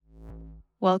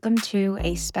Welcome to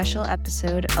a special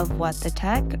episode of What the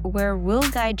Tech, where we'll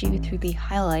guide you through the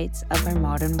highlights of our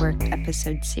Modern Work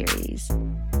episode series.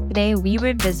 Today, we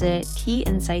revisit key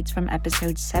insights from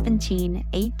episodes 17,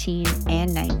 18,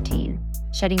 and 19,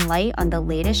 shedding light on the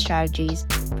latest strategies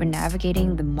for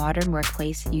navigating the modern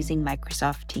workplace using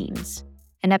Microsoft Teams.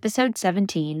 In episode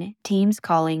 17, Teams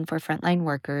Calling for Frontline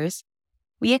Workers,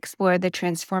 we explore the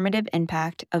transformative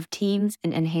impact of Teams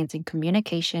in enhancing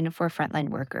communication for frontline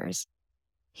workers.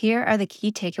 Here are the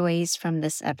key takeaways from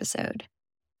this episode.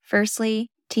 Firstly,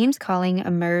 Teams Calling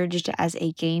emerged as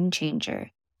a game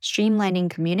changer, streamlining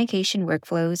communication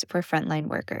workflows for frontline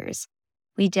workers.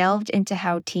 We delved into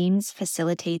how Teams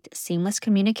facilitate seamless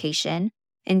communication,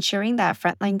 ensuring that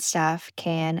frontline staff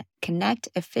can connect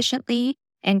efficiently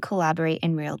and collaborate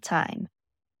in real time.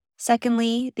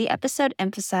 Secondly, the episode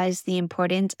emphasized the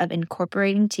importance of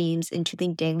incorporating Teams into the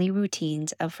daily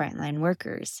routines of frontline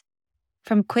workers.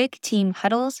 From quick team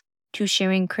huddles to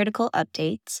sharing critical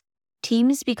updates,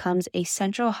 Teams becomes a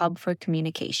central hub for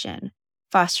communication,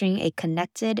 fostering a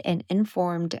connected and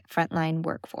informed frontline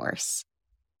workforce.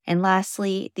 And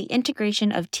lastly, the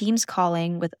integration of Teams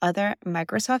Calling with other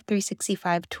Microsoft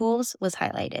 365 tools was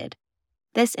highlighted.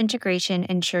 This integration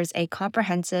ensures a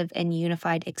comprehensive and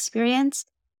unified experience,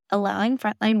 allowing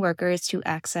frontline workers to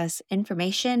access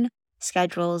information,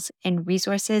 schedules, and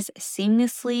resources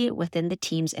seamlessly within the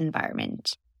Teams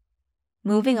environment.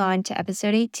 Moving on to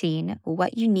episode 18,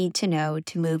 What You Need to Know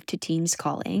to Move to Teams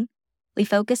Calling, we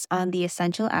focus on the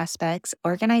essential aspects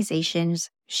organizations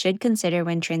should consider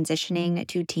when transitioning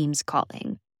to Teams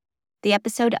Calling. The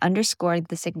episode underscored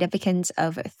the significance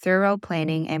of thorough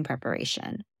planning and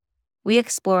preparation. We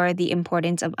explore the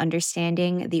importance of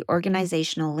understanding the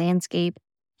organizational landscape,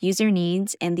 user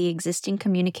needs, and the existing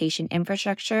communication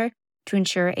infrastructure to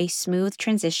ensure a smooth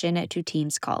transition to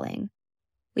Teams Calling.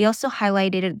 We also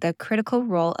highlighted the critical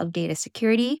role of data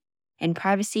security and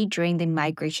privacy during the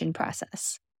migration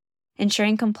process.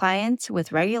 Ensuring compliance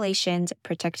with regulations,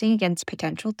 protecting against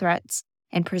potential threats,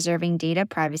 and preserving data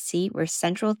privacy were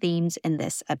central themes in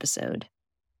this episode.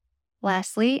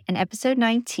 Lastly, in episode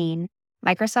 19,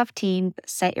 Microsoft Teams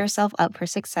Set Yourself Up for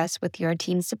Success with Your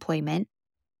Teams Deployment,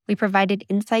 we provided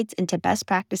insights into best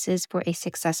practices for a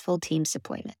successful Teams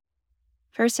deployment.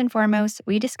 First and foremost,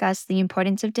 we discussed the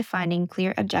importance of defining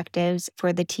clear objectives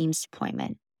for the Teams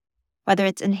deployment. Whether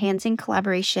it's enhancing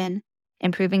collaboration,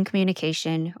 improving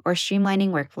communication, or streamlining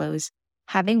workflows,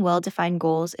 having well-defined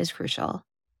goals is crucial.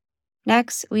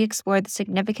 Next, we explored the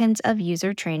significance of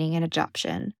user training and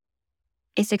adoption.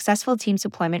 A successful Teams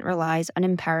deployment relies on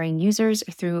empowering users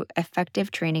through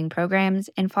effective training programs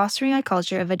and fostering a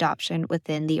culture of adoption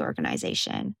within the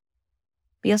organization.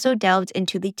 We also delved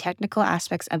into the technical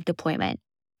aspects of deployment,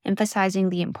 emphasizing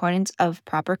the importance of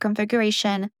proper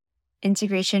configuration,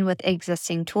 integration with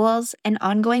existing tools, and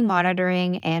ongoing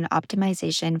monitoring and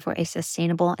optimization for a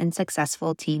sustainable and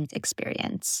successful Teams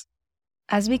experience.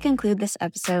 As we conclude this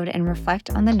episode and reflect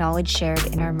on the knowledge shared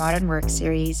in our Modern Work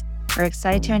series, we're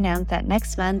excited to announce that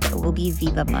next month will be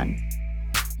Viva Month.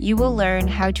 You will learn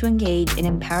how to engage and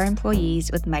empower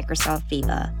employees with Microsoft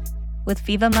Viva. With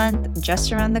Viva Month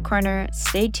just around the corner,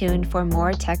 stay tuned for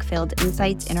more tech-filled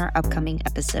insights in our upcoming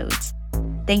episodes.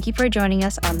 Thank you for joining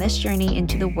us on this journey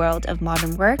into the world of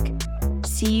modern work.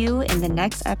 See you in the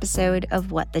next episode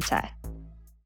of What the Tech.